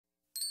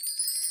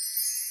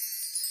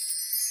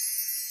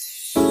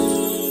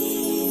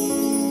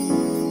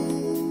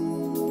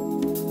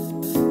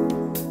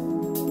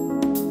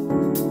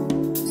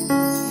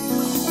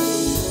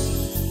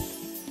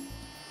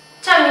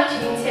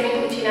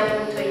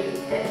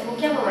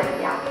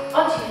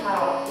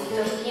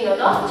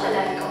dolce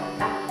alla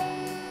ricotta.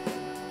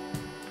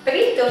 Per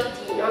il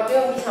tortino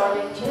abbiamo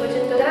bisogno di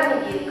 500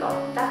 g di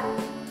ricotta,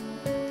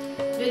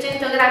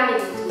 200 g di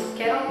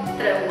zucchero,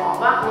 3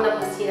 uova, una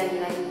bustina di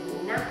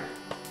vanillina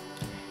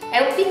e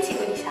un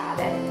pizzico di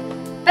sale.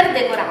 Per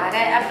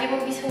decorare abbiamo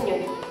bisogno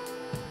di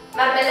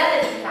marmellata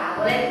di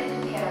fragole,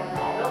 zucchero a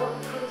velo,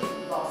 frutti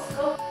di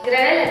bosco,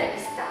 granella di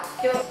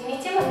pistacchio.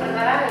 Iniziamo a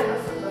preparare il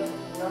nostro tortino.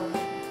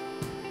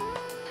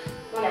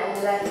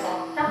 Unendo la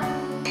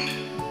ricotta,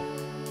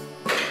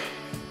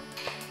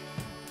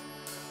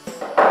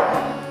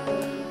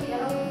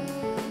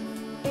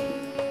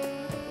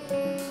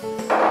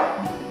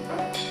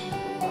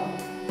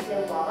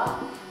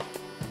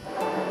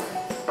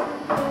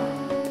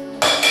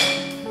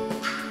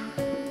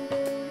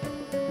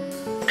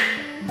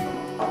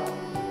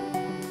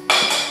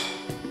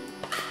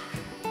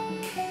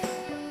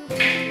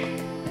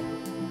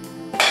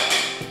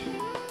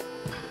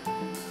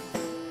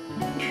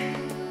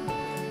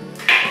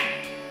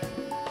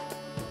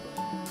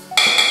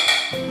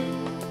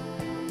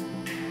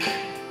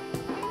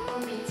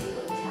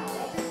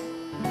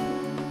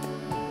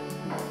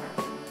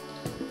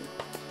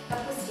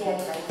 di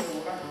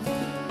vanillina.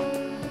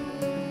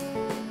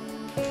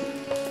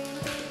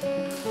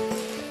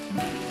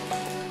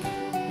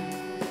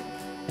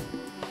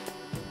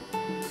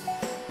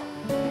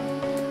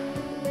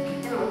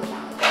 E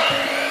montiamo.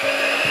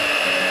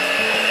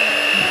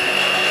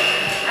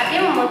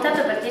 Abbiamo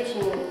montato per 10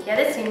 minuti,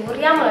 adesso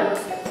imburriamo le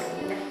nostre farine.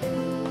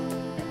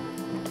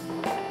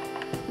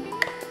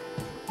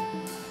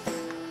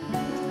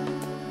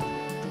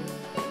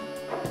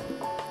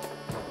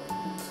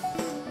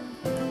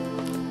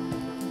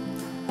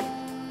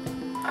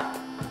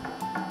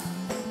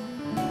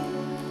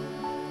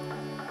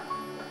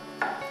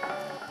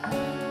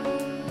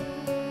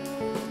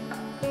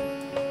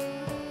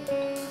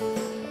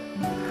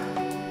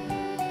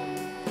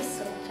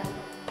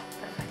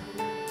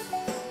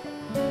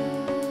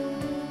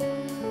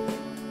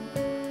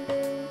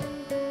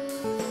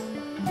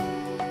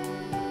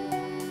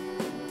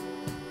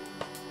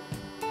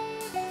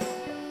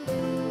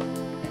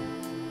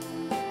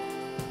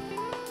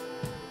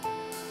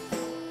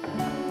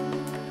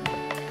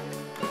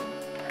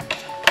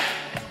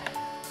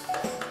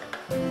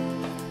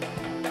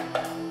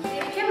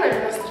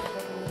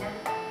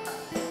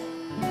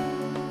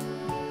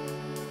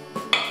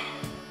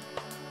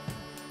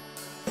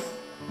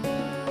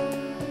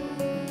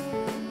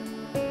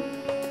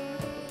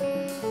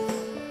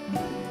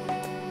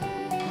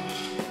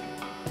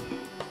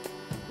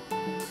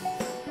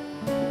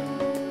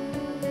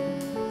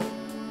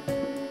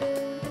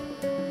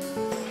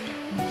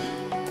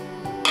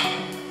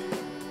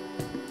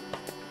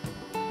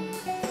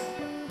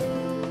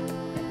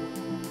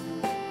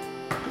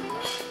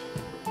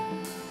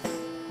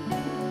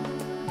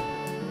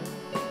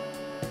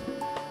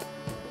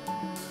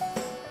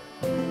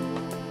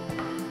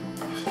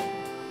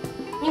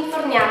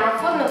 Inforniamo a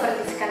forno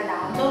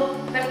preriscaldato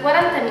per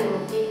 40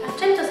 minuti a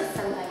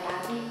 160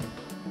 gradi.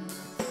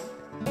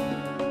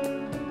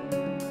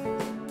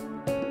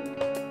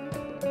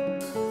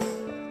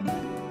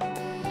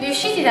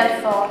 Riusciti dal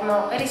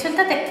forno, il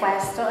risultato è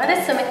questo.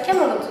 Adesso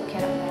mettiamo lo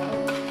zucchero a velo.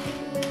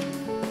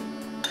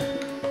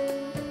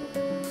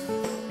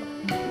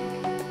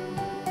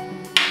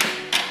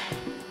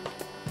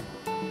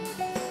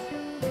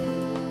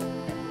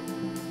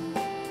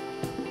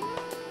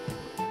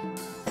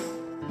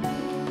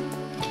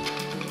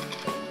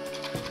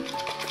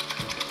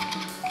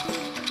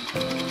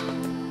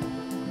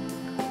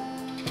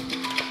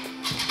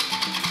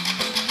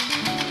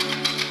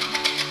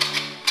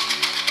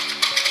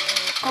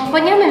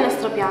 Componiamo il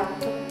nostro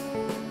piatto.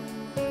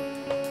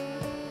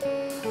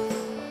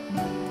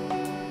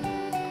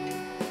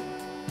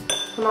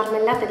 La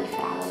marmellata di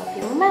fragola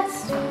abbiamo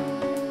messo,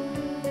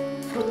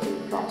 frutti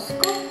di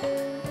bosco,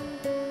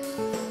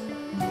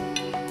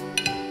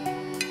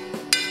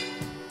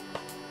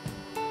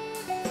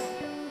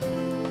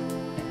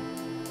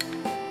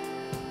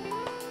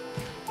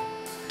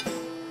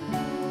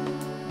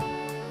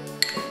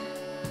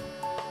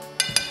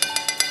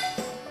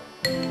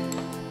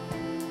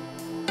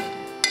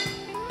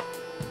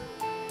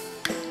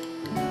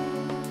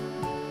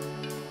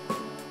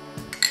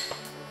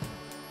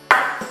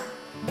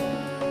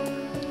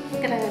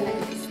 granella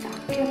di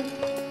pistacchio,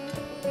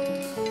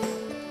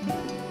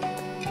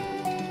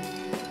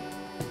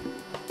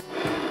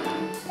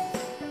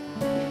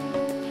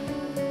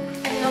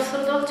 e il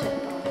nostro dolce è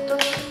pronto.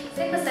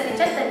 Se questa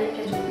ricetta vi è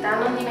piaciuta,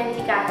 non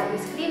dimenticate di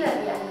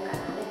iscrivervi al mio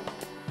canale.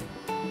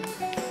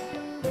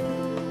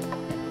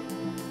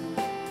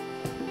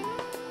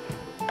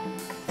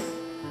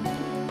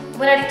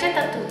 Buona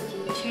ricetta a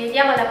tutti, ci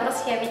vediamo alla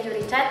prossima video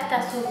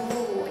ricetta su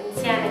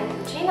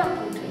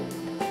www.insiemeincucina.it.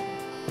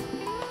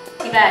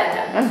 Si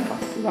vede?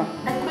 Infatti, va.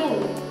 E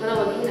quindi, lo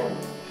devo dire?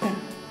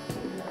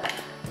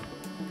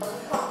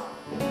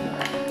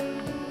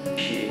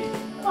 Sì.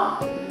 Oh.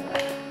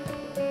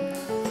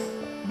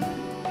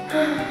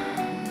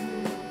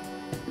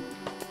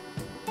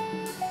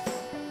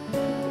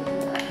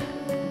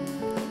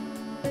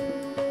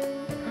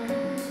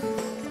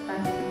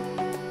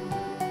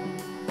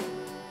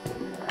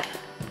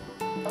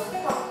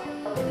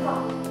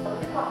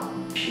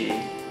 facile,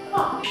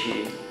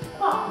 facile,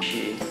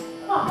 facile,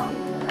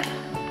 facile.